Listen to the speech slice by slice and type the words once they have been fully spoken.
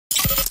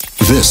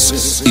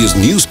This is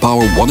News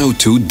Power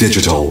 102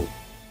 Digital.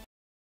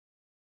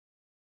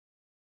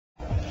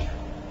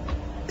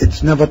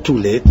 It's never too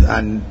late,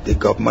 and the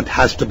government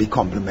has to be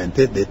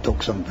complimented. They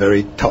took some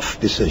very tough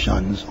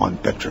decisions on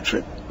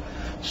Petrotrip.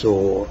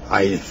 So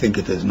I think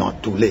it is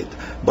not too late.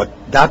 But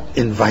that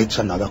invites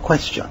another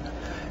question,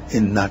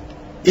 in that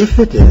if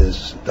it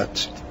is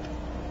that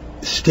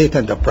state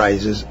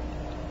enterprises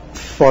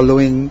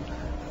following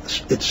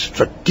its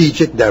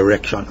strategic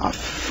direction are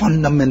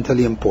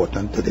fundamentally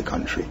important to the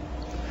country,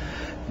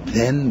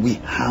 then we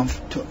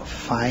have to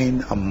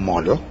find a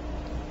model.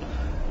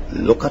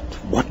 Look at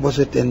what was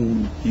it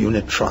in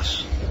unit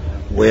trust,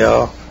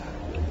 where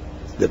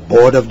the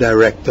board of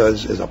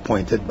directors is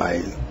appointed by,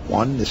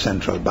 one, the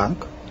central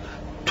bank,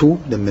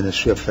 two, the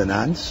Ministry of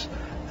Finance,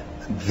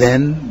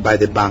 then by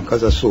the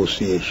Bankers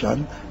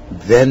Association,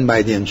 then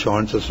by the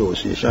Insurance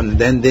Association,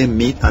 then they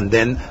meet and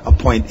then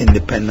appoint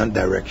independent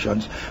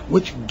directions,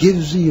 which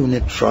gives the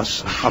unit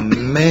trust a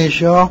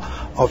measure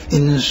of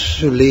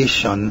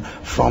insulation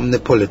from the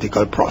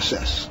political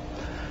process.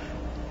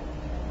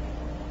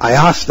 I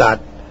ask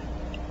that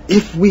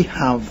if we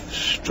have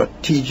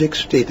strategic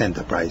state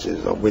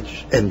enterprises, of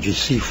which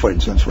NGC, for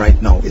instance,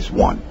 right now is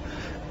one,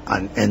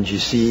 and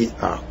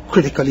NGC are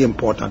critically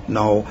important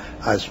now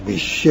as we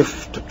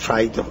shift to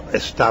try to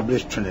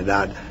establish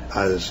Trinidad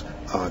as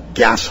a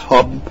gas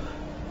hub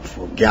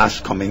for gas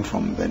coming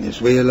from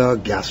Venezuela,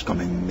 gas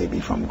coming maybe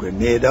from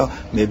Grenada,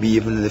 maybe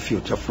even in the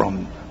future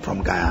from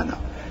Guyana.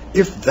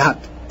 If that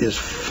is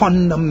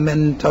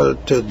fundamental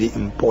to the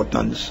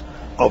importance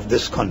of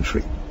this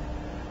country,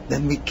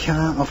 then we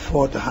can't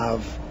afford to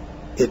have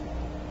it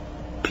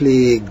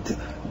plagued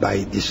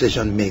by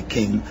decision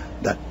making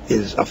that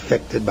is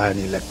affected by an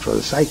electoral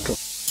cycle.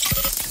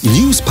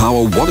 News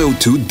Power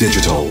 102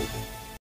 Digital.